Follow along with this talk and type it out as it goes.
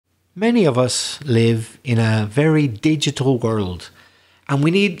Many of us live in a very digital world, and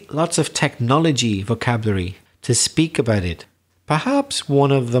we need lots of technology vocabulary to speak about it. Perhaps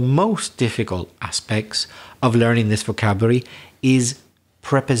one of the most difficult aspects of learning this vocabulary is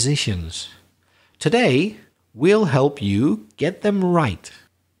prepositions. Today, we'll help you get them right.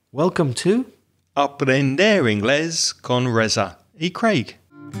 Welcome to Aprender Inglés con Reza y Craig.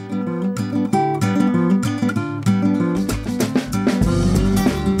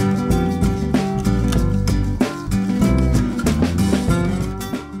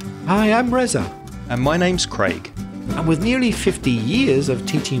 Hi, I'm Reza. And my name's Craig. And with nearly 50 years of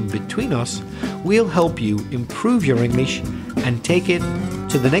teaching between us, we'll help you improve your English and take it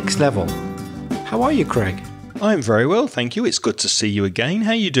to the next level. How are you, Craig? I'm very well, thank you. It's good to see you again.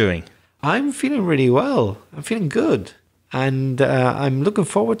 How are you doing? I'm feeling really well. I'm feeling good. And I'm looking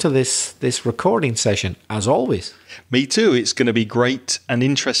forward to this recording session, as always. Me too. It's going to be great and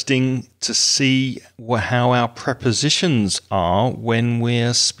interesting to see how our prepositions are when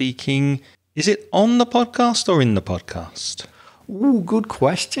we're speaking. Is it on the podcast or in the podcast? Ooh, good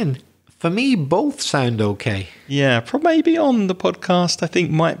question. For me, both sound okay. Yeah, maybe on the podcast I think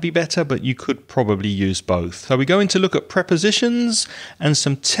might be better, but you could probably use both. So we're going to look at prepositions and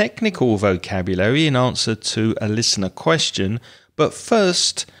some technical vocabulary in answer to a listener question. But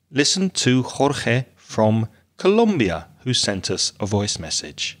first, listen to Jorge from Colombia, who sent us a voice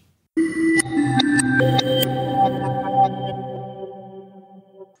message.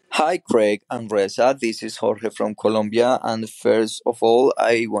 Hi Craig and Reza, this is Jorge from Colombia, and first of all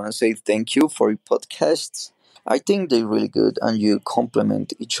I want to say thank you for your podcasts. I think they're really good and you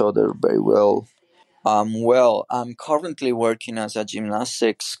complement each other very well. I'm currently working as a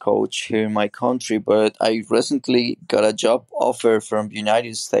gymnastics coach here in my country, but I recently got a job offer from the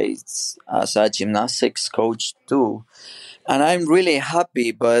United States as a gymnastics coach too. And I'm really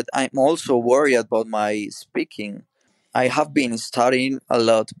happy, but I'm also worried about my speaking. I have been studying a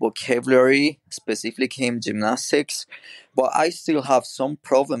lot vocabulary, specifically in gymnastics, but I still have some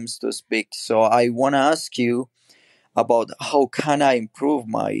problems to speak. So I want to ask you about how can I improve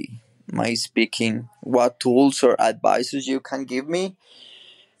my speaking? What tools or advices you can give me?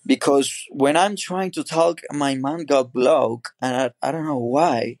 Because when I'm trying to talk, my mind got blocked, and I don't know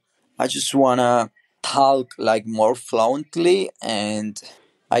why. I just want to talk like more fluently, and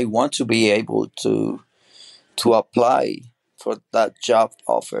I want to be able to apply for that job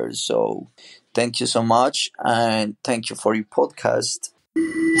offer. So thank you so much, and thank you for your podcast.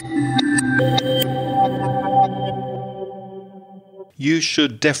 You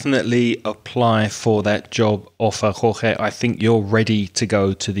should definitely apply for that job offer, Jorge. I think you're ready to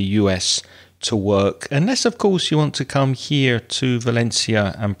go to the US to work. Unless, of course, you want to come here to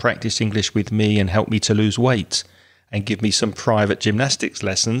Valencia and practice English with me and help me to lose weight and give me some private gymnastics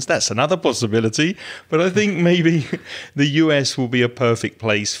lessons. That's another possibility. But I think maybe the US will be a perfect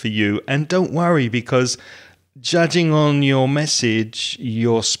place for you. And don't worry, because judging on your message,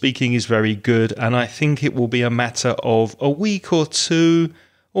 your speaking is very good. And I think it will be a matter of a week or two,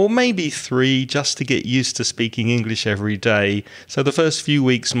 or maybe 3, just to get used to speaking English every day. So the first few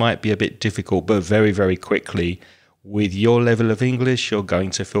weeks might be a bit difficult, but very, very quickly, with your level of English, you're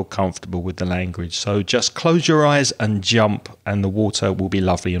going to feel comfortable with the language. So just close your eyes and jump, and the water will be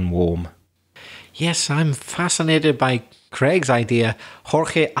lovely and warm. Yes, I'm fascinated by Craig's idea.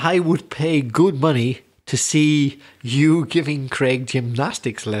 Jorge, I would pay good money to see you giving Craig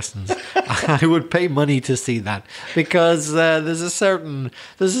gymnastics lessons. I would pay money to see that, because there's a certain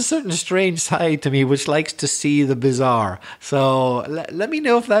strange side to me which likes to see the bizarre. So let me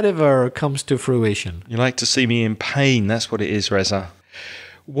know if that ever comes to fruition. You like to see me in pain. That's what it is, Reza.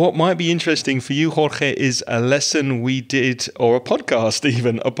 What might be interesting for you, Jorge, is a lesson we did, or a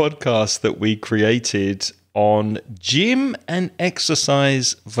podcast that we created on gym and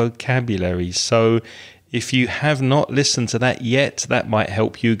exercise vocabulary. So if you have not listened to that yet, that might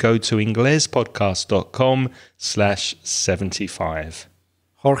help you. Go to inglespodcast.com/75.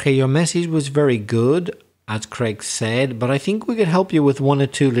 Jorge, your message was very good, as Craig said, but I think we could help you with one or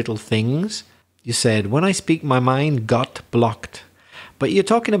two little things. You said, when I speak, my mind got blocked. But you're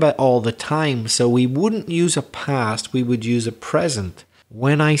talking about all the time, so we wouldn't use a past, we would use a present.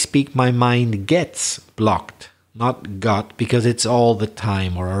 When I speak, my mind gets blocked. Not got, because it's all the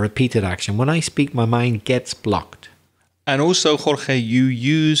time, or a repeated action. When I speak, my mind gets blocked. And also, Jorge, you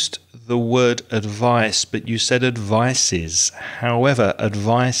used the word advice, but you said advices. However,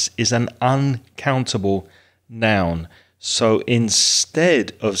 advice is an uncountable noun. So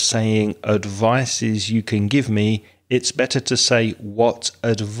instead of saying advices you can give me, it's better to say, what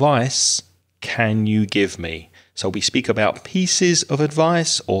advice can you give me? So we speak about pieces of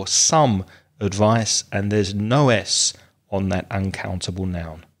advice or some advice, and there's no S on that uncountable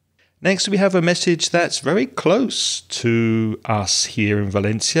noun. Next, we have a message that's very close to us here in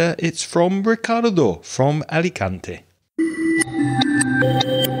Valencia. It's from Ricardo from Alicante.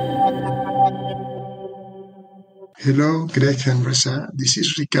 Hello, Greg and Reza. This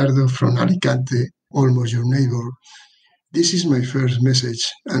is Ricardo from Alicante, almost your neighbor. This is my first message,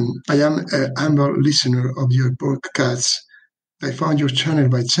 and I am a humble listener of your podcasts. I found your channel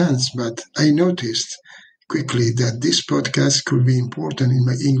by chance, but I noticed quickly that this podcast could be important in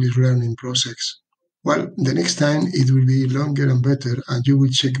my English learning process. Well, the next time it will be longer and better, and you will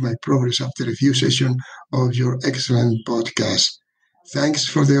check my progress after a few sessions of your excellent podcast. Thanks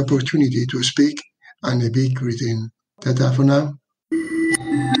for the opportunity to speak, and a big greeting. Ta-ta for now.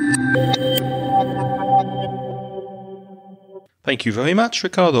 Thank you very much,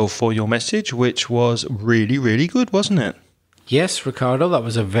 Ricardo, for your message, which was really, really good, wasn't it? Yes, Ricardo, that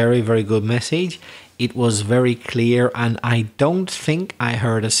was a very, very good message. It was very clear, and I don't think I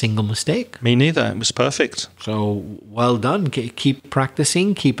heard a single mistake. Me neither. It was perfect. So, well done. Keep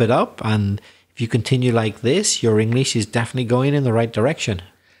practicing, keep it up, and if you continue like this, your English is definitely going in the right direction.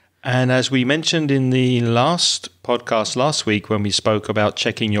 And as we mentioned in the last podcast last week when we spoke about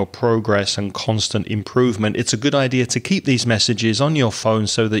checking your progress and constant improvement, it's a good idea to keep these messages on your phone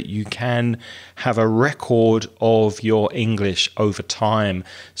so that you can have a record of your English over time.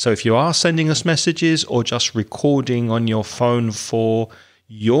 So if you are sending us messages or just recording on your phone for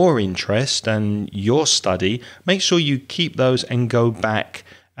your interest and your study, make sure you keep those and go back.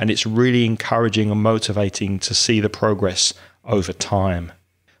 And it's really encouraging and motivating to see the progress over time.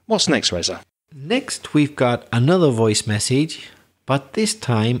 What's next, Reza? Next, we've got another voice message, but this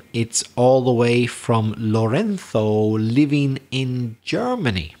time it's all the way from Lorenzo living in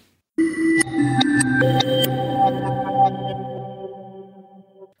Germany.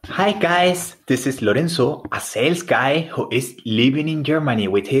 Hi guys, this is Lorenzo, a sales guy who is living in Germany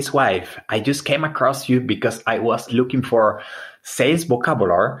with his wife. I just came across you because I was looking for sales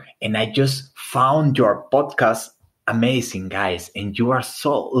vocabulary and I just found your podcast amazing, guys, and you are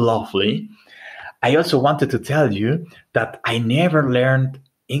so lovely. I also wanted to tell you that I never learned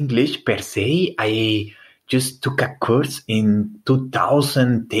English per se. I just took a course in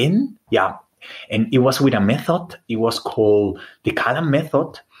 2010. Yeah. And it was with a method. It was called the Callan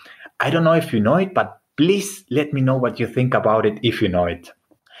method. I don't know if you know it, but please let me know what you think about it if you know it.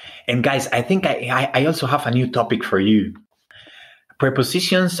 And guys, I think I also have a new topic for you.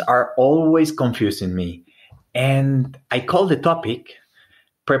 Prepositions are always confusing me. And I call the topic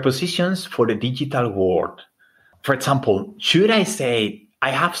Prepositions for the Digital World. For example, should I say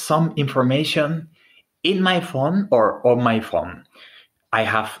I have some information in my phone or on my phone? I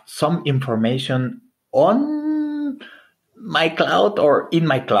have some information on my cloud or in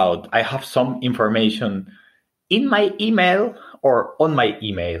my cloud. I have some information in my email or on my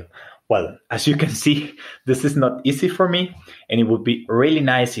email. Well, as you can see, this is not easy for me, and it would be really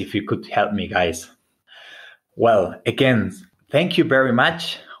nice if you could help me, guys. Well, again, thank you very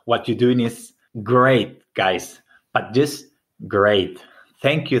much. What you're doing is great, guys, but just great.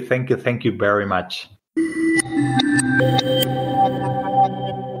 Thank you very much.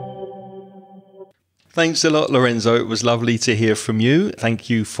 Thanks a lot, Lorenzo. It was lovely to hear from you. Thank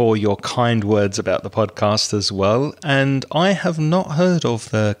you for your kind words about the podcast as well. And I have not heard of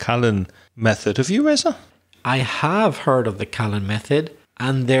the Callan method. Have you, Reza? I have heard of the Callan method.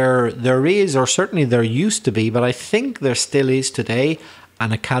 And there is, or certainly there used to be, but I think there still is today,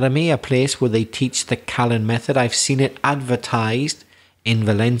 an academy, a place where they teach the Callan method. I've seen it advertised in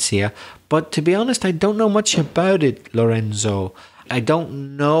Valencia. But to be honest, I don't know much about it, Lorenzo. I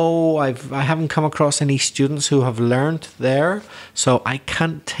don't know. I haven't come across any students who have learned there. So I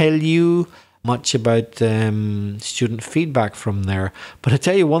can't tell you much about student feedback from there. But I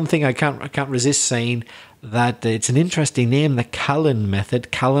tell you one thing I can't resist saying, that it's an interesting name, the Callan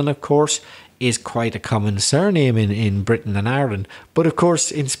method. Callan, of course, is quite a common surname in Britain and Ireland. But of course,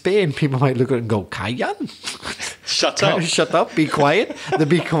 in Spain, people might look at it and go, Callan? Shut up. Shut up, be quiet. The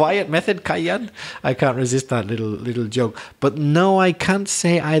be quiet method, Callan. I can't resist that little joke. But no, I can't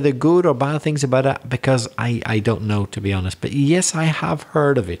say either good or bad things about it because I don't know, to be honest. But yes, I have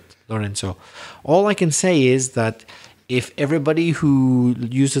heard of it, Lorenzo. All I can say is that if everybody who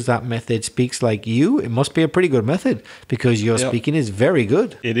uses that method speaks like you, it must be a pretty good method because your speaking is very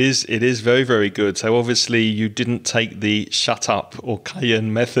good. It is very, very good. So obviously you didn't take the shut up or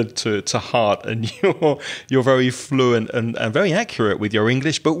Cayenne method to heart, and you're very fluent and very accurate with your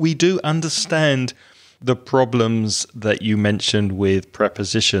English, but we do understand the problems that you mentioned with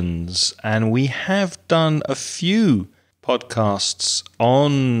prepositions. And we have done a few podcasts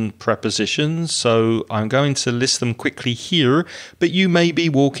on prepositions, so I'm going to list them quickly here, but you may be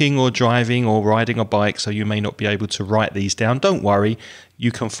walking or driving or riding a bike, so you may not be able to write these down. Don't worry,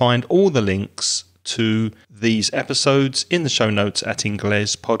 you can find all the links to these episodes in the show notes at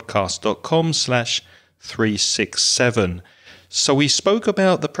inglespodcast.com/367. So we spoke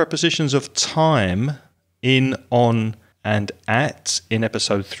about the prepositions of time, in, on, and at in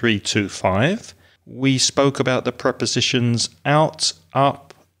episode 325. We spoke about the prepositions out,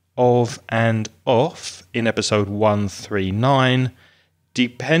 up, of, and off in episode 139.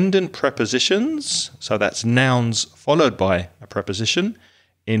 Dependent prepositions, so that's nouns followed by a preposition,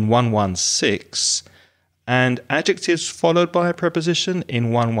 in 116. And adjectives followed by a preposition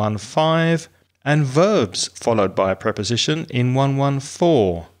in 115. And verbs followed by a preposition in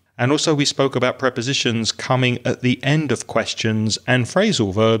 114. And also we spoke about prepositions coming at the end of questions and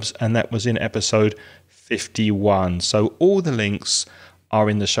phrasal verbs, and that was in episode 51. So all the links are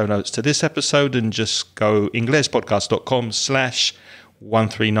in the show notes to this episode, and just go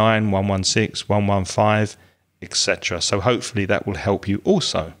inglespodcast.com/139, 116, 115, etc. So hopefully that will help you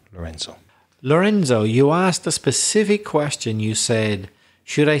also, Lorenzo. Lorenzo, you asked a specific question. You said,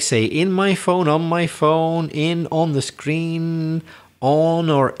 should I say in my phone, on my phone, in, on the screen, on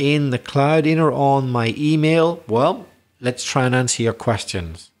or in the cloud, in or on my email? Well, let's try and answer your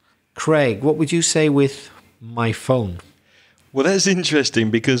questions. Craig, what would you say with my phone? Well, that's interesting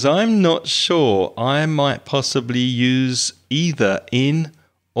because I'm not sure. I might possibly use either in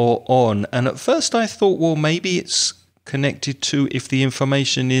or on. And at first I thought, well, maybe it's connected to if the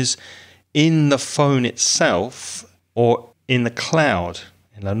information is in the phone itself or in the cloud,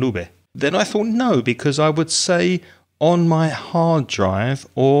 in la nube. Then I thought, no, because I would say on my hard drive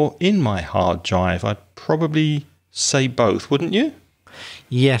or in my hard drive. I'd probably say both, wouldn't you?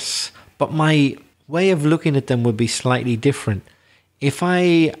 Yes, but my way of looking at them would be slightly different. If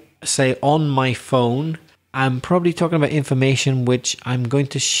I say on my phone, I'm probably talking about information which I'm going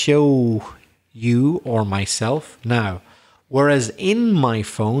to show you or myself now. Whereas in my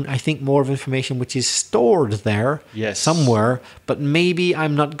phone, I think more of information which is stored there somewhere, but maybe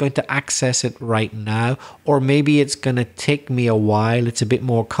I'm not going to access it right now, or maybe it's going to take me a while. It's a bit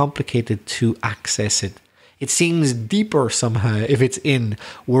more complicated to access it. It seems deeper somehow if it's in,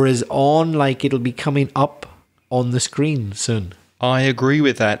 whereas on, like it'll be coming up on the screen soon. I agree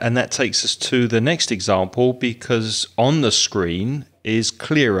with that. And that takes us to the next example, because on the screen is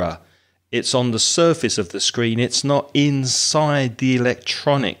clearer. It's on the surface of the screen. It's not inside the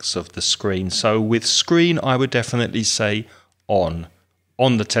electronics of the screen. So with screen, I would definitely say on.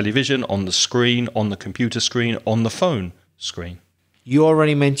 On the television, on the screen, on the computer screen, on the phone screen. You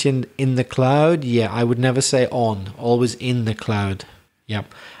already mentioned in the cloud. Yeah, I would never say on. Always in the cloud.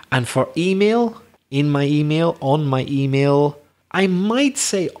 Yep. And for email, in my email, on my email, I might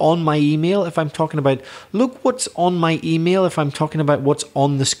say on my email if I'm talking about, look what's on my email, if I'm talking about what's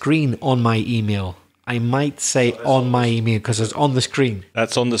on the screen on my email. I might say on my email because it's on the screen.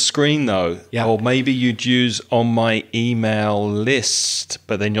 That's on the screen though. Yeah. Or maybe you'd use on my email list,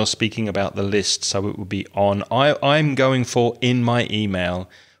 but then you're speaking about the list, so it would be on. I'm going for in my email.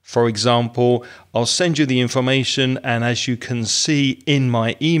 For example, I'll send you the information, and as you can see in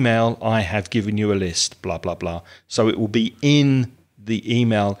my email, I have given you a list, blah, blah, blah. So it will be in the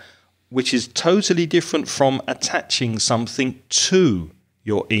email, which is totally different from attaching something to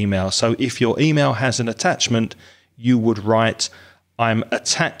your email. So if your email has an attachment, you would write, I'm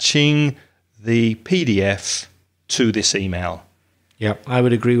attaching the PDF to this email. Yeah, I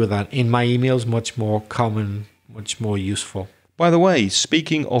would agree with that. In my email is much more common, much more useful. By the way,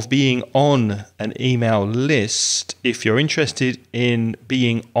 speaking of being on an email list, if you're interested in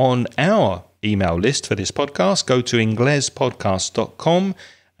being on our email list for this podcast, go to inglespodcast.com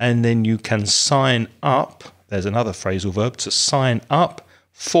and then you can sign up. There's another phrasal verb, to sign up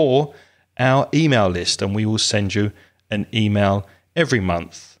for our email list, and we will send you an email every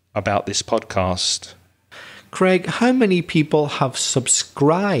month about this podcast. Craig, how many people have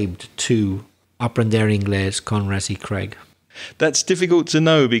subscribed to Aprender Inglés con Resi Craig? That's difficult to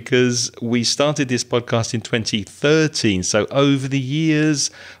know because we started this podcast in 2013. So over the years,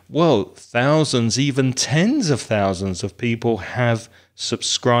 well, thousands, even tens of thousands of people have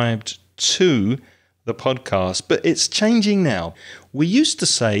subscribed to the podcast. But it's changing now. We used to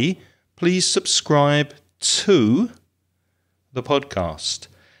say, please subscribe to the podcast.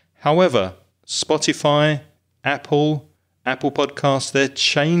 However, Spotify, Apple Podcasts, they're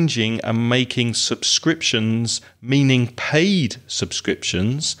changing and making subscriptions, meaning paid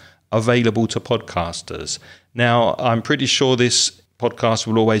subscriptions, available to podcasters. Now, I'm pretty sure this podcast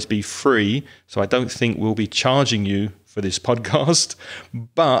will always be free, so I don't think we'll be charging you for this podcast.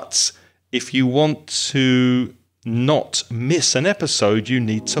 But if you want to not miss an episode, you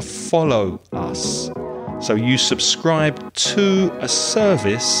need to follow us. So you subscribe to a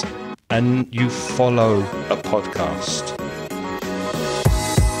service and you follow a podcast.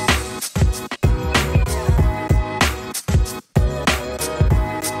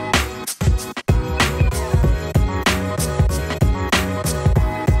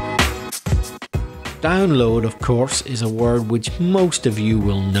 Download, of course, is a word which most of you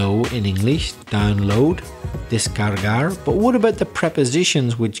will know in English. Download, descargar. But what about the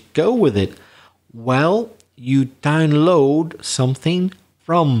prepositions which go with it? Well, you download something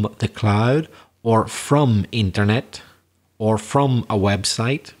from the cloud or from internet or from a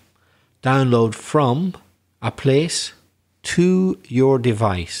website. Download from a place to your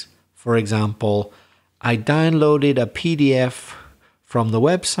device. For example, I downloaded a PDF from the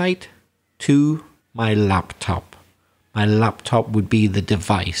website to my laptop. My laptop would be the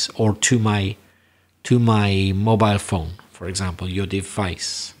device, or to my mobile phone, for example, your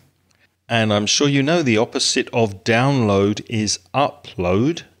device. And I'm sure you know the opposite of download is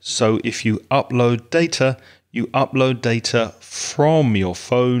upload. So if you upload data from your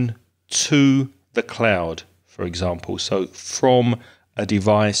phone to the cloud, for example. So from a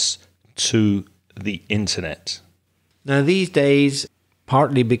device to the internet. Now these days,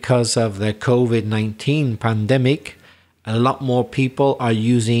 partly because of the COVID-19 pandemic, a lot more people are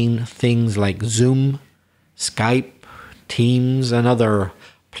using things like Zoom, Skype, Teams, and other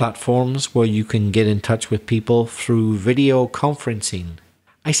platforms where you can get in touch with people through video conferencing.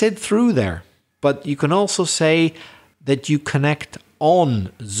 I said through there, but you can also say that you connect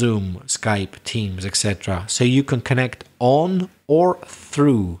on Zoom, Skype, Teams, etc. So you can connect on or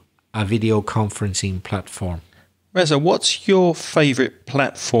through a video conferencing platform. Reza, what's your favorite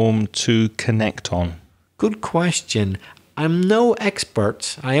platform to connect on? Good question. I'm no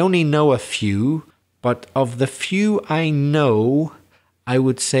expert. I only know a few, but of the few I know, I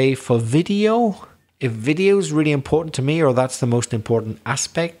would say for video, if video is really important to me, or that's the most important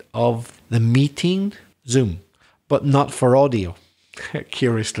aspect of the meeting, Zoom, but not for audio.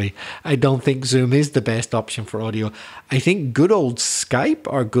 Curiously, I don't think Zoom is the best option for audio. I think good old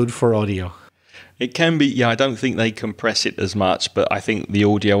Skype are good for audio. It can be, yeah, I don't think they compress it as much, but I think the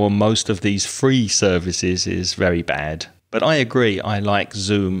audio on most of these free services is very bad. But I agree, I like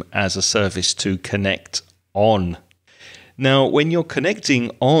Zoom as a service to connect on. Now, when you're connecting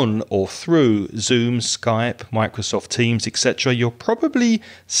on or through Zoom, Skype, Microsoft Teams, etc., you're probably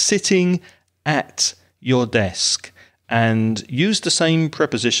sitting at your desk, and use the same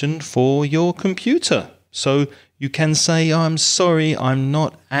preposition for your computer. So you can say, I'm sorry, I'm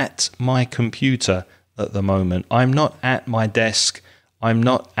not at my computer at the moment. I'm not at my desk. I'm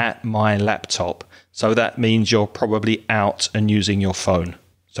not at my laptop. So that means you're probably out and using your phone.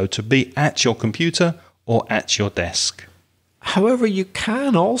 So to be at your computer or at your desk. However, you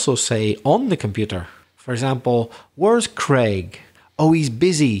can also say on the computer. For example, where's Craig? Oh, he's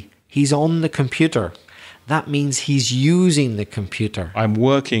busy. He's on the computer. That means he's using the computer. I'm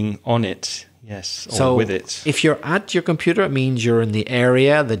working on it. Yes, or so with it. If you're at your computer, it means you're in the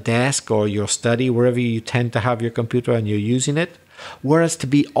area, the desk, or your study, wherever you tend to have your computer and you're using it. Whereas to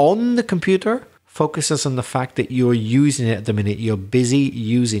be on the computer focuses on the fact that you're using it at the minute. You're busy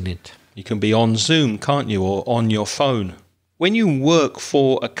using it. You can be on Zoom, can't you, or on your phone. When you work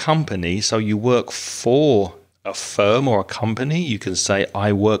for a company, so you work for a firm or a company, you can say,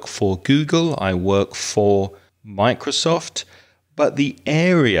 I work for Google, I work for Microsoft, but the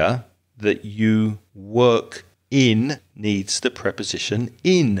area that you work in needs the preposition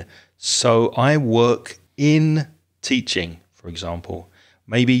in. So I work in teaching, for example.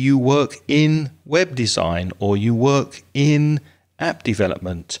 Maybe you work in web design or you work in app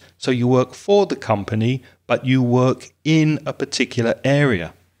development. So you work for the company, but you work in a particular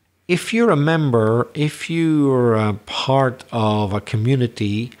area. If you're a member, if you're a part of a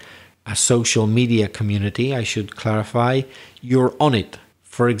community, a social media community, I should clarify, you're on it.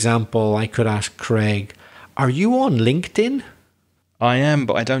 For example, I could ask Craig, are you on LinkedIn? I am,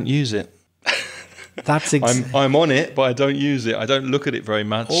 but I don't use it. That's I'm on it, but I don't use it. I don't look at it very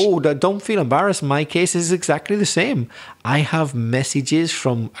much. Oh, don't feel embarrassed. My case is exactly the same. I have messages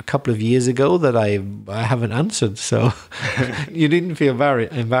from a couple of years ago that I haven't answered, so you didn't feel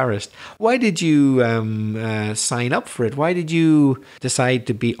embarrassed. Why did you sign up for it? Why did you decide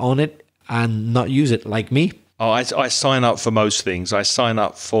to be on it and not use it like me? Oh, I sign up for most things. I sign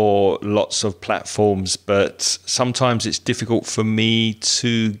up for lots of platforms, but sometimes it's difficult for me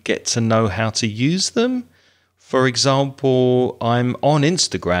to get to know how to use them. For example, I'm on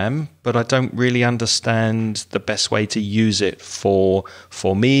Instagram, but I don't really understand the best way to use it for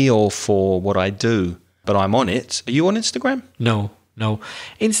me or for what I do. But I'm on it. Are you on Instagram? No.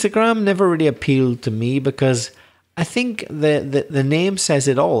 Instagram never really appealed to me because I think the name says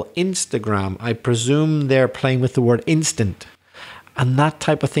it all. Instagram. I presume they're playing with the word instant. And that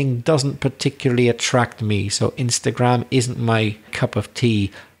type of thing doesn't particularly attract me. So Instagram isn't my cup of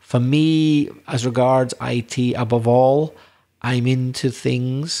tea. For me, as regards IT, above all, I'm into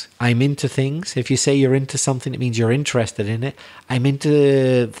things. If you say you're into something, it means you're interested in it. I'm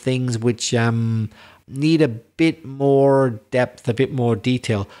into things which need a bit more depth, a bit more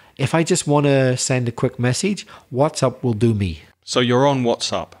detail. If I just want to send a quick message, WhatsApp will do me. So you're on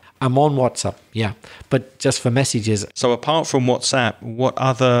WhatsApp? I'm on WhatsApp, yeah, but just for messages. So apart from WhatsApp, what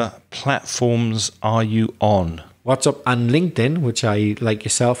other platforms are you on? WhatsApp and LinkedIn, which I, like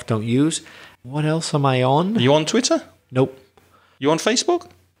yourself, don't use. What else am I on? Are you on Twitter? Nope. You on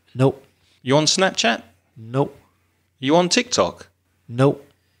Facebook? Nope. You on Snapchat? Nope. You on TikTok? Nope.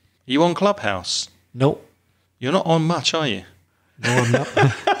 You on Clubhouse? Nope. You're not on much, are you? No, I'm not.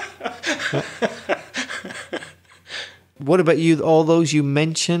 What about you? All those you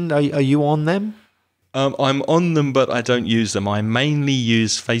mentioned, are you on them? I'm on them, but I don't use them. I mainly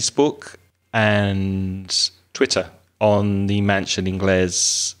use Facebook and Twitter on the Mansion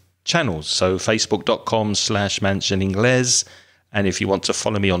Inglés channels. So facebook.com/Mansion Inglés. And if you want to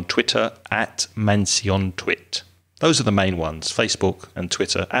follow me on Twitter, @MansionTwit. Those are the main ones, Facebook and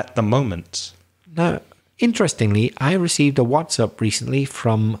Twitter at the moment. Now, interestingly, I received a WhatsApp recently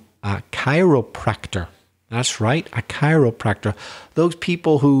from a chiropractor. That's right, a chiropractor. Those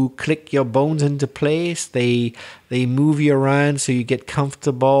people who click your bones into place, they move you around so you get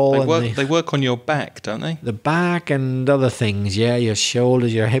comfortable. They work on your back, don't they? The back and other things, yeah, your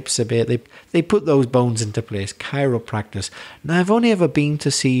shoulders, your hips a bit. They put those bones into place, chiropractors. Now, I've only ever been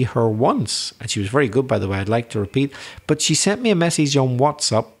to see her once, and she was very good, by the way, I'd like to repeat. But she sent me a message on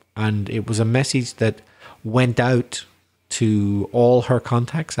WhatsApp, and it was a message that went out to all her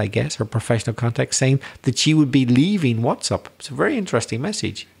contacts, I guess, her professional contacts, saying that she would be leaving WhatsApp. It's a very interesting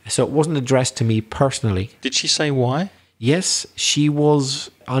message. So it wasn't addressed to me personally. Did she say why? Yes, she was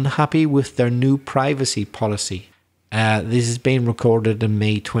unhappy with their new privacy policy. This is being recorded in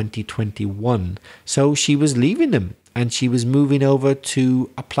May 2021. So she was leaving them and she was moving over to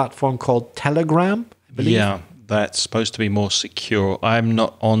a platform called Telegram, I believe. Yeah, that's supposed to be more secure. I'm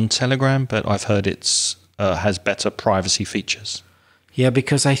not on Telegram, but I've heard it's has better privacy features. Yeah,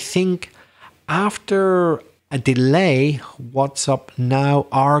 because I think after a delay, WhatsApp now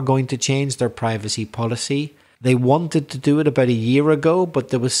are going to change their privacy policy. They wanted to do it about a year ago, but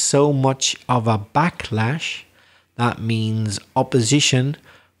there was so much of a backlash. That means opposition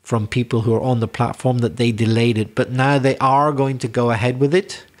from people who are on the platform that they delayed it. But now they are going to go ahead with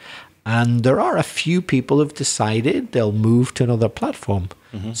it. And there are a few people who have decided they'll move to another platform.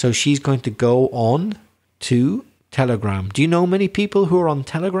 Mm-hmm. So she's going to go on to Telegram. Do you know many people who are on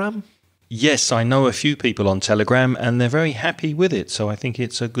Telegram? Yes, I know a few people on Telegram and they're very happy with it. So I think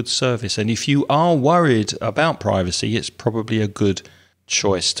it's a good service. And if you are worried about privacy, it's probably a good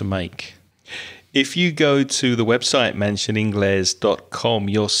choice to make. If you go to the website mansioningles.com,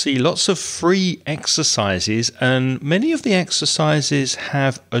 you'll see lots of free exercises, and many of the exercises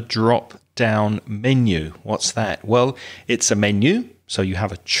have a drop-down menu. What's that? Well, it's a menu, so you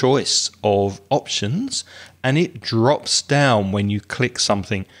have a choice of options, and it drops down when you click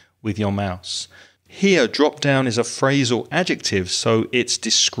something with your mouse. Here, drop-down is a phrasal adjective, so it's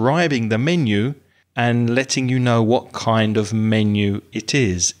describing the menu and letting you know what kind of menu it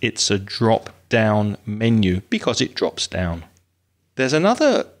is. It's a drop-down menu because it drops down. There's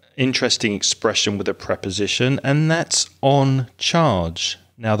another interesting expression with a preposition, and that's on charge.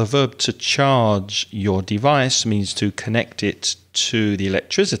 Now, the verb to charge your device means to connect it to the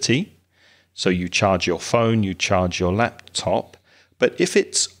electricity. So you charge your phone, you charge your laptop. But if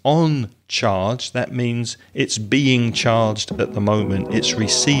it's on charge, that means it's being charged at the moment. It's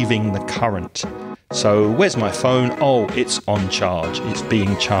receiving the current. So where's my phone? Oh, it's on charge. It's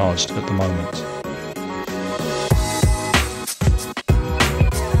being charged at the moment.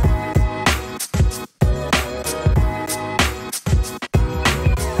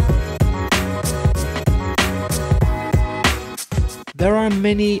 There are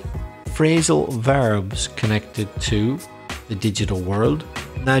many phrasal verbs connected to the digital world.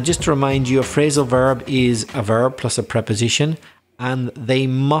 Now, just to remind you, a phrasal verb is a verb plus a preposition, and they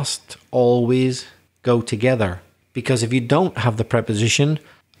must always go together. Because if you don't have the preposition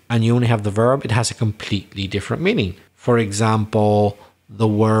and you only have the verb, it has a completely different meaning. For example, the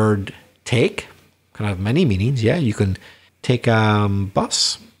word take can have many meanings. Yeah, you can take a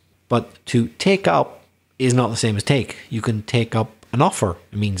bus, but to take up is not the same as take. You can take up an offer.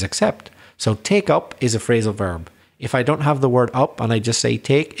 It means accept. So take up is a phrasal verb. If I don't have the word up and I just say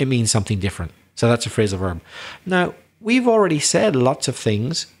take, it means something different. So that's a phrasal verb. Now, we've already said lots of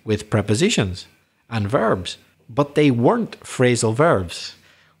things with prepositions and verbs, but they weren't phrasal verbs.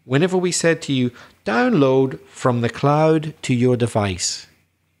 Whenever we said to you, download from the cloud to your device,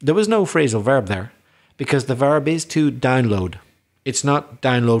 there was no phrasal verb there because the verb is to download. It's not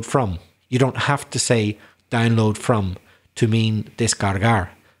download from. You don't have to say download from to mean descargar.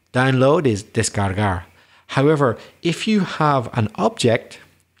 Download is descargar. However, if you have an object,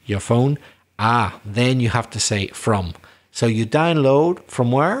 your phone, then you have to say from. So you download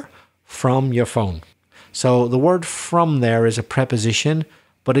from where? From your phone. So the word from there is a preposition,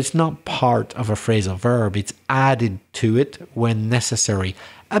 but it's not part of a phrasal verb. It's added to it when necessary.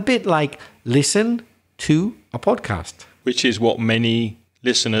 A bit like listen to a podcast. Which is what many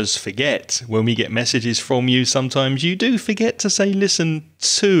listeners forget. When we get messages from you, sometimes you do forget to say listen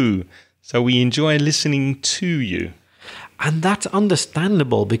to. So we enjoy listening to you. And that's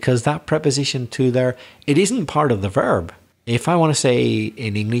understandable because that preposition to there, it isn't part of the verb. If I want to say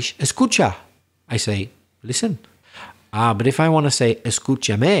in English, escucha, I say listen. But if I want to say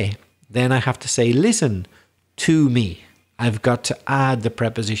escúchame, then I have to say listen to me. I've got to add the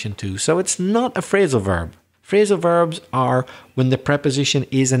preposition to. So it's not a phrasal verb. Phrasal verbs are when the preposition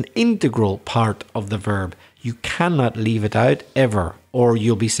is an integral part of the verb. You cannot leave it out ever, or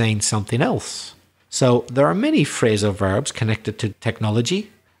you'll be saying something else. So there are many phrasal verbs connected to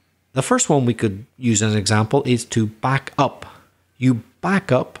technology. The first one we could use as an example is to back up. You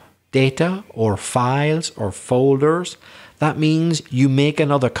back up data or files or folders. That means you make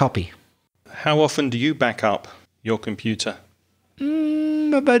another copy. How often do you back up your computer?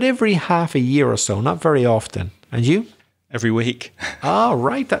 About every half a year or so, not very often. And you? Every week.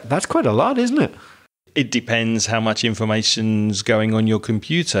 Right. That's quite a lot, isn't it? It depends how much information's going on your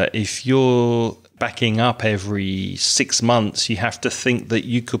computer. If you're backing up every 6 months, you have to think that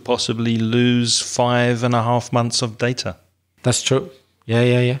you could possibly lose 5.5 months of data. That's true.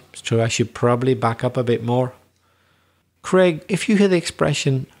 Yeah. It's true. I should probably back up a bit more. Craig, if you hear the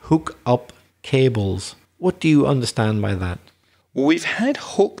expression hook up cables, what do you understand by that? Well, we've had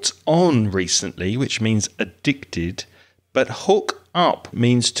hooked on recently, which means addicted, but hook up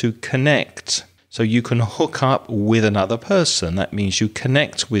means to connect. So you can hook up with another person. That means you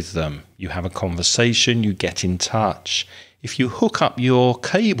connect with them. You have a conversation, you get in touch. If you hook up your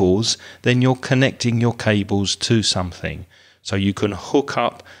cables, then you're connecting your cables to something. So you can hook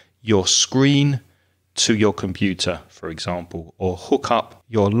up your screen to your computer, for example, or hook up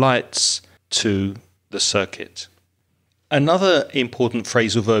your lights to the circuit. Another important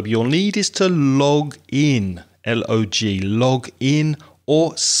phrasal verb you'll need is to log in, L-O-G, log in,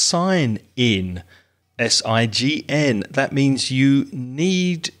 or sign in, S-I-G-N. That means you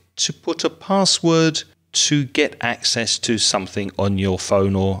need to put a password to get access to something on your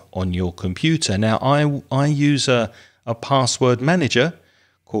phone or on your computer. Now, I use a password manager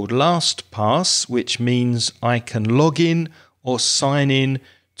called LastPass, which means I can log in or sign in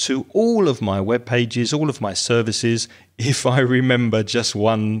to all of my web pages, all of my services, if I remember just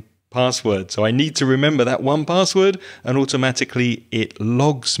one password. So I need to remember that one password, and automatically it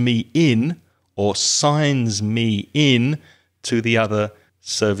logs me in or signs me in to the other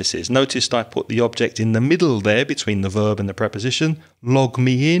services. Notice I put the object in the middle there between the verb and the preposition. Log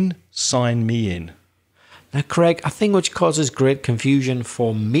me in, sign me in. Now, Craig, a thing which causes great confusion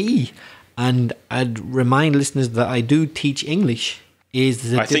for me, and I'd remind listeners that I do teach English,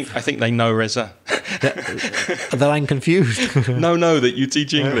 is I think they know, Reza. that I'm confused. No, that you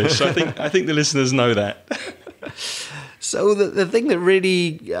teach English. I think the listeners know that. So the thing that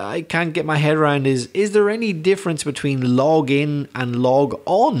really I can't get my head around is there any difference between log in and log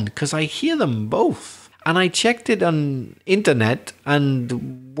on? Because I hear them both. And I checked it on internet,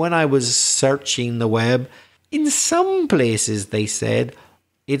 and when I was searching the web, in some places they said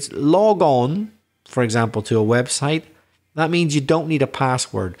it's log on, for example, to a website. That means you don't need a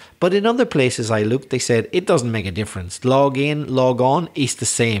password. But in other places I looked, they said it doesn't make a difference. Log in, log on, is the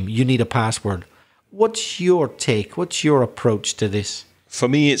same. You need a password. What's your take? What's your approach to this? For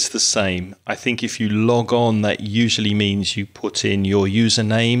me, it's the same. I think if you log on, that usually means you put in your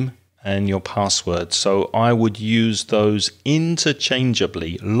username and your password. So I would use those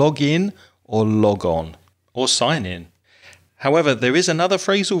interchangeably. Log in or log on or sign in. However, there is another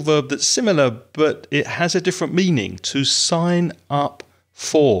phrasal verb that's similar, but it has a different meaning: to sign up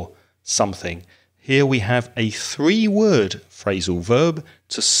for something. Here we have a 3-word phrasal verb: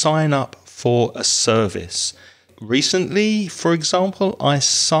 to sign up for a service. Recently, for example, I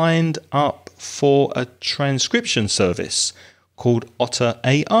signed up for a transcription service called Otter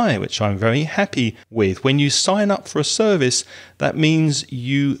AI, which I'm very happy with. When you sign up for a service, that means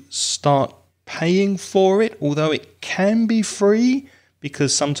you start paying for it, although it can be free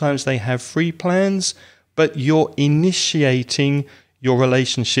because sometimes they have free plans, but you're initiating your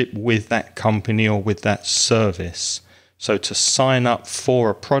relationship with that company or with that service. So to sign up for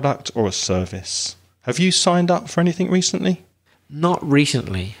a product or a service. Have you signed up for anything recently? Not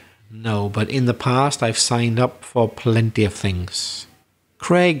recently, no, but in the past I've signed up for plenty of things.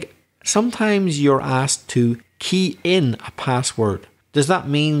 Craig, sometimes you're asked to key in a password. Does that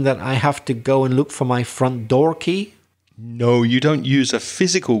mean that I have to go and look for my front door key? No, you don't use a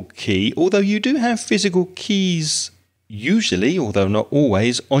physical key, although you do have physical keys usually, although not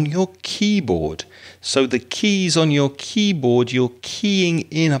always, on your keyboard. So the keys on your keyboard, you're keying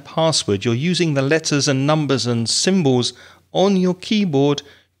in a password. You're using the letters and numbers and symbols on your keyboard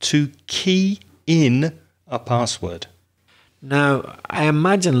to key in a password. Now, I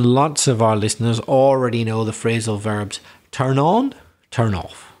imagine lots of our listeners already know the phrasal verbs turn on, turn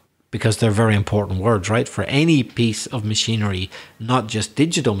off, because they're very important words, right? For any piece of machinery, not just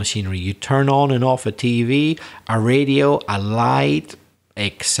digital machinery. You turn on and off a TV, a radio, a light,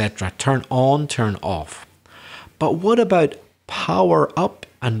 etc. Turn on, turn off. But what about power up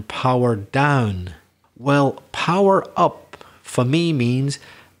and power down? Well, power up for me means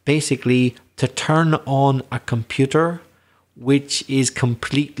basically to turn on a computer which is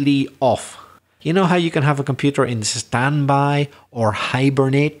completely off. You know how you can have a computer in standby or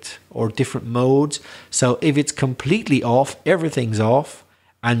hibernate or different modes? So if it's completely off, everything's off,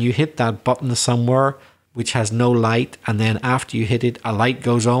 and you hit that button somewhere which has no light, and then after you hit it, a light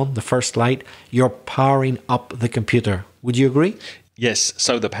goes on, the first light, you're powering up the computer. Would you agree? Yes,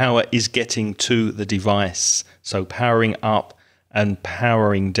 so the power is getting to the device. So powering up and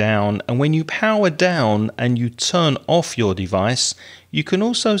powering down. And when you power down and you turn off your device, you can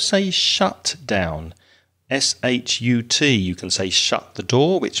also say shut down. S-H-U-T. You can say shut the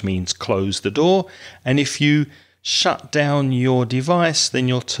door, which means close the door. And if you shut down your device, then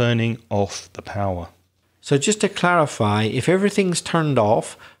you're turning off the power. So just to clarify, if everything's turned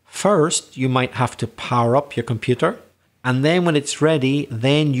off, first you might have to power up your computer. And then when it's ready,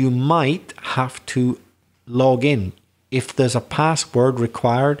 then you might have to log in. If there's a password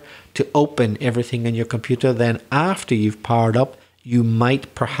required to open everything in your computer, then after you've powered up, you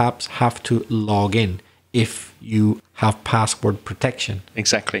might perhaps have to log in if you have password protection.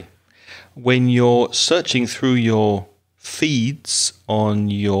 Exactly. When you're searching through your feeds on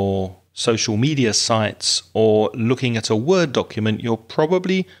your social media sites or looking at a Word document, you're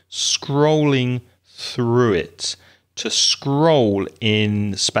probably scrolling through it. To scroll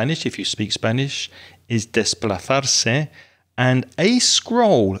in Spanish, if you speak Spanish, is desplazarse, and a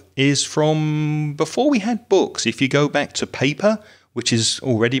scroll is from before we had books. If you go back to paper, which is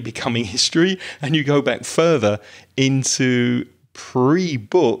already becoming history, and you go back further into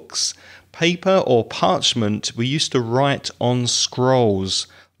pre-books, paper or parchment, we used to write on scrolls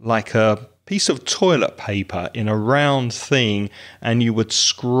like a piece of toilet paper in a round thing, and you would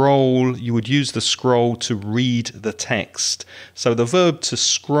scroll, you would use the scroll to read the text. So the verb to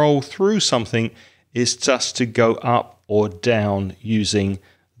scroll through something is just to go up or down using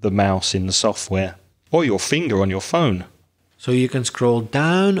the mouse in the software or your finger on your phone. So you can scroll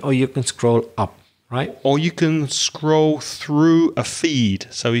down or you can scroll up, right? Or you can scroll through a feed.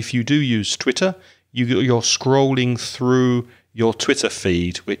 So if you do use Twitter, you're scrolling through your Twitter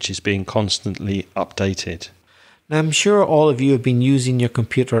feed, which is being constantly updated. Now, I'm sure all of you have been using your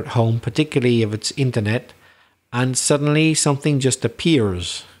computer at home, particularly if it's internet, and suddenly something just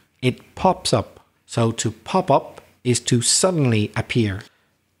appears. It pops up. So to pop up is to suddenly appear.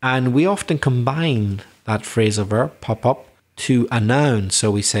 And we often combine that phrasal verb, pop up, to a noun. So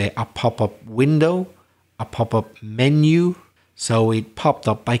we say a pop-up window, a pop-up menu. So it popped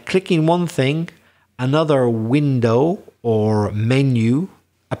up. By clicking one thing, another window or menu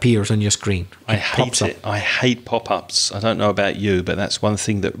appears on your screen. I hate it. I hate pop-ups. I don't know about you, but that's one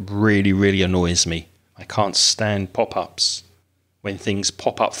thing that really, really annoys me. I can't stand pop-ups when things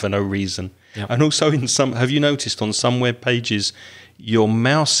pop up for no reason. Yep. And also have you noticed on some web pages, you're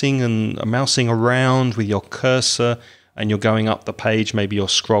mousing around with your cursor and you're going up the page, maybe you're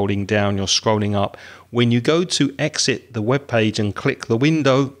scrolling down, you're scrolling up. When you go to exit the web page and click the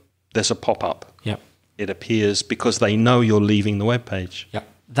window, there's a pop-up. Yep. it appears because they know you're leaving the web page. Yeah.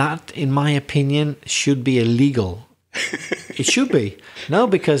 That, in my opinion, should be illegal. It should be. No,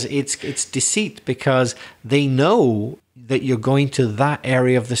 because it's deceit, because they know that you're going to that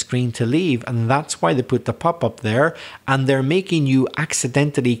area of the screen to leave, and that's why they put the pop-up there, and they're making you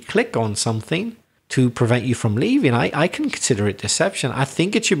accidentally click on something to prevent you from leaving. I can consider it deception. I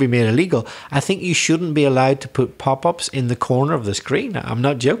think it should be made illegal. I think you shouldn't be allowed to put pop-ups in the corner of the screen. I'm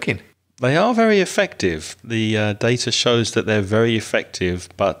not joking. They are very effective. The data shows that they're very effective,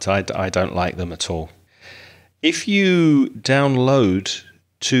 but I don't like them at all. If you download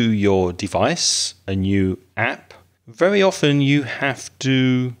to your device a new app, very often you have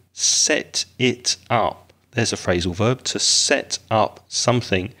to set it up. There's a phrasal verb, to set up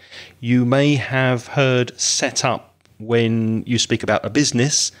something. You may have heard set up when you speak about a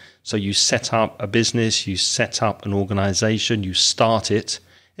business. So you set up a business, you set up an organization, you start it.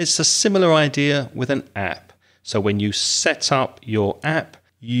 It's a similar idea with an app. So when you set up your app,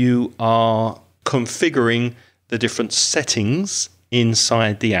 you are configuring the different settings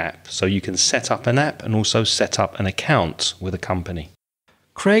inside the app. So you can set up an app and also set up an account with a company.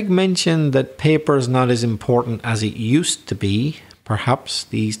 Craig mentioned that paper is not as important as it used to be, perhaps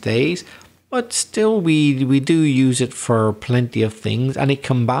these days, but still we do use it for plenty of things, and it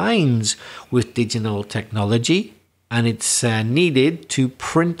combines with digital technology, and it's needed to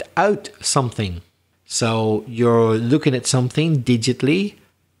print out something. So you're looking at something digitally,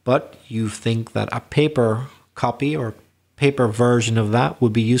 but you think that a paper copy or paper version of that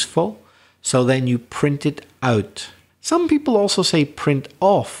would be useful. So then you print it out. Some people also say print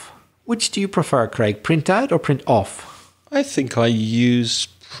off. Which do you prefer, Craig? Print out or print off? I think I use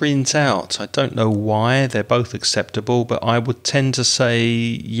print out. I don't know why. They're both acceptable, but I would tend to say,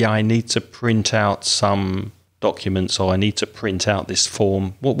 yeah, I need to print out some documents, or I need to print out this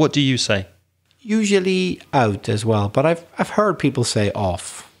form. What do you say? Usually out as well, but I've heard people say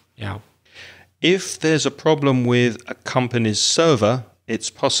off. Yeah. If there's a problem with a company's server,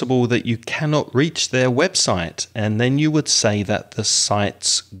 it's possible that you cannot reach their website, and then you would say that the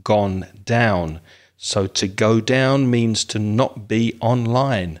site's gone down. So to go down means to not be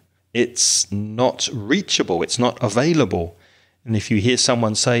online. It's not reachable. It's not available. And if you hear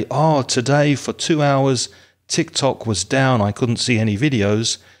someone say, oh, today for 2 hours, TikTok was down, I couldn't see any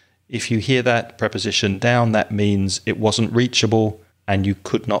videos. If you hear that preposition down, that means it wasn't reachable and you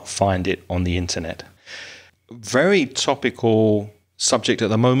could not find it on the internet. Very topical subject at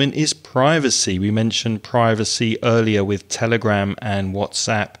the moment is privacy. We mentioned privacy earlier with Telegram and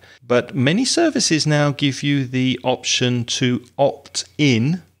WhatsApp, but many services now give you the option to opt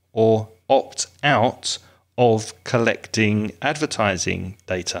in or opt out of collecting advertising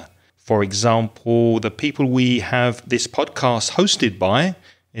data. For example, the people we have this podcast hosted by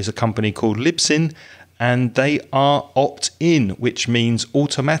is a company called Libsyn, and they are opt-in, which means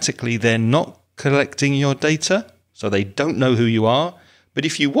automatically they're not collecting your data, so they don't know who you are. But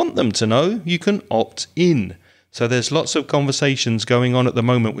if you want them to know, you can opt in. So there's lots of conversations going on at the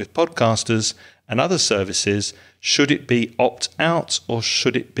moment with podcasters and other services. Should it be opt out or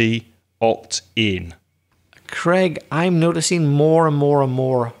should it be opt in? Craig, I'm noticing more and more and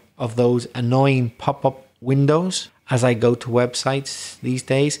more of those annoying pop-up windows as I go to websites these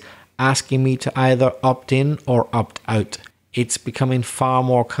days, asking me to either opt in or opt out. It's becoming far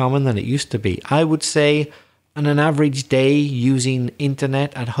more common than it used to be. I would say on an average day using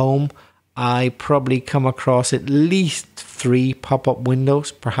internet at home, I probably come across at least 3 pop-up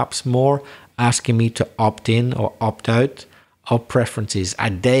windows, perhaps more, asking me to opt in or opt out of preferences a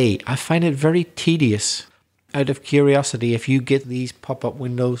day. I find it very tedious. Out of curiosity, if you get these pop-up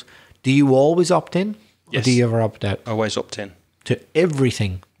windows, do you always opt in? Yes. Or do you ever opt out? Always opt in. To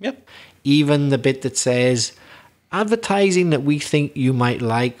everything? Yep. Even the bit that says advertising that we think you might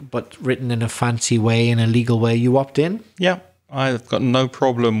like, but written in a fancy way, in a legal way, you opt in? Yeah. I've got no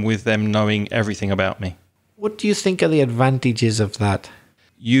problem with them knowing everything about me. What do you think are the advantages of that?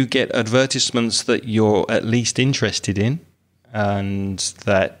 You get advertisements that you're at least interested in and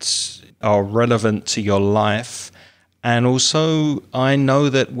that are relevant to your life. And also, I know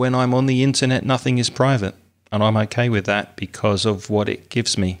that when I'm on the internet, nothing is private. And I'm okay with that because of what it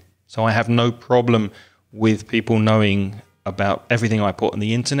gives me. So I have no problem with people knowing about everything I put on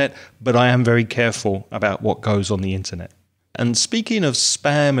the internet, but I am very careful about what goes on the internet. And speaking of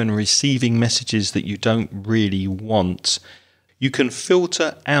spam and receiving messages that you don't really want, you can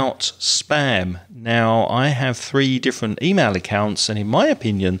filter out spam. Now, I have 3 different email accounts, and in my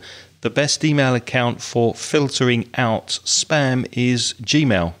opinion, the best email account for filtering out spam is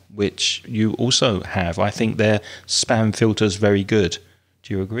Gmail, which you also have. I think their spam filter is very good.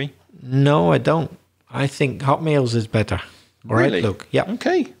 Do you agree? No, I don't. I think Hotmail's is better. Or Really? Outlook. Yeah.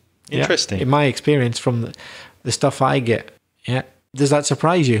 Okay. Interesting. Yeah. In my experience from the stuff I get. Yeah. Does that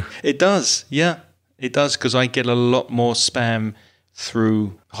surprise you? It does. Yeah, it does, because I get a lot more spam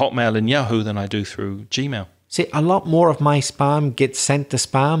through Hotmail and Yahoo than I do through Gmail. See, a lot more of my spam gets sent to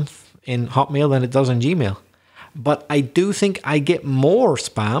spam in Hotmail than it does in Gmail. But I do think I get more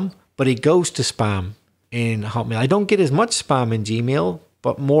spam, but it goes to spam in Hotmail. I don't get as much spam in Gmail,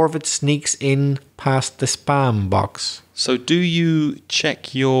 but more of it sneaks in past the spam box. So do you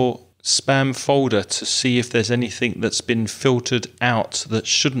check your spam folder to see if there's anything that's been filtered out that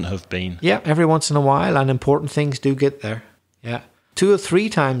shouldn't have been? Yeah, every once in a while, and important things do get there. Yeah. 2 or 3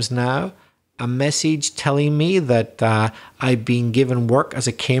 times now, a message telling me that I've been given work as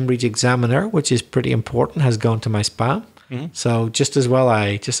a Cambridge examiner, which is pretty important, has gone to my spam. Mm-hmm. So just as well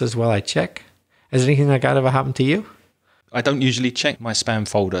I check. Has anything like that ever happened to you? I don't usually check my spam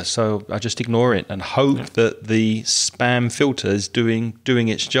folder, so I just ignore it and hope that the spam filter is doing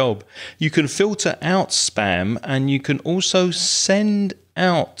its job. You can filter out spam, and you can also send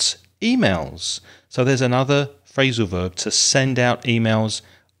out emails. So there's another phrasal verb, to send out emails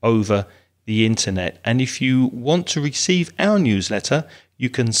over the internet. And if you want to receive our newsletter, you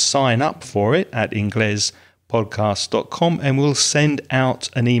can sign up for it at inglespodcast.com, and we'll send out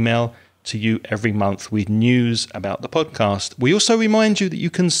an email to you every month with news about the podcast. We also remind you that you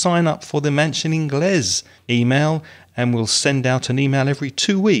can sign up for the Mansion Inglés email, and we'll send out an email every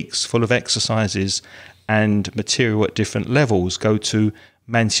 2 weeks full of exercises and material at different levels. Go to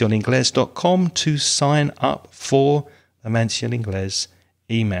mansioningles.com to sign up for the Mansion Inglés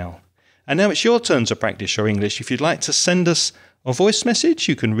email. And now it's your turn to practice your English. If you'd like to send us a voice message,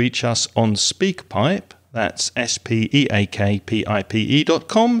 you can reach us on SpeakPipe. That's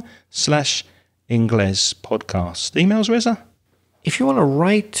speakpipe.com/Ingles podcast. Emails, Reza? If you want to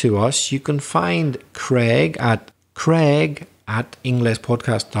write to us, you can find Craig at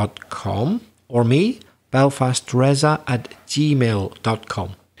inglespodcast.com, or me,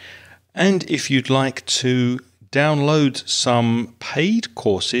 belfastreza@gmail.com. And if you'd like to download some paid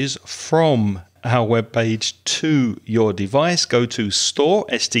courses from our webpage to your device, go to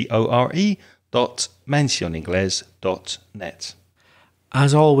store.mansioningles.net.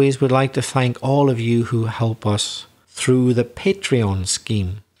 As always, we'd like to thank all of you who help us through the Patreon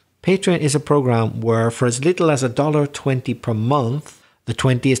scheme. Patreon is a program where for as little as $1.20 per month, the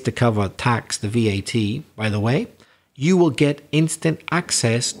 20 is to cover tax, the VAT, by the way, you will get instant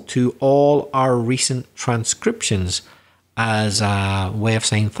access to all our recent transcriptions as a way of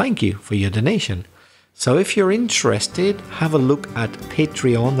saying thank you for your donation. So if you're interested, have a look at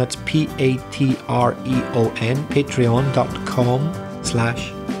Patreon. That's Patreon,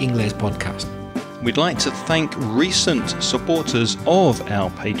 patreon.com/Inglespodcast. We'd like to thank recent supporters of our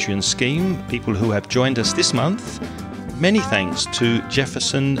Patreon scheme, people who have joined us this month. Many thanks to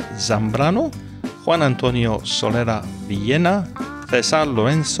Jefferson Zambrano, Juan Antonio Solera Villena, Cesar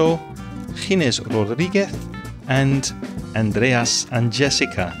Lorenzo, Gines Rodriguez, and Andreas and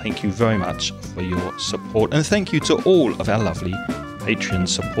Jessica. Thank you very much for your support. And thank you to all of our lovely Patreon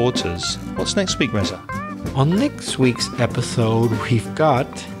supporters. What's next week, Reza? On next week's episode, we've got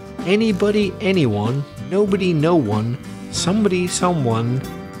anybody, anyone, nobody, no one, somebody, someone,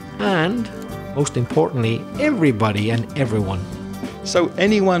 and most importantly, everybody and everyone. So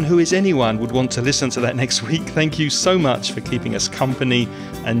anyone who is anyone would want to listen to that next week. Thank you so much for keeping us company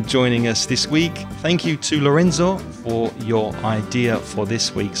and joining us this week. Thank you to Lorenzo for your idea for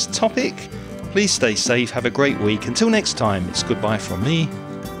this week's topic. Please stay safe. Have a great week. Until next time, it's goodbye from me.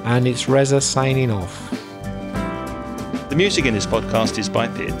 And it's Reza signing off. The music in this podcast is by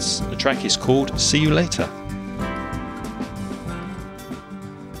Pids. The track is called See You Later.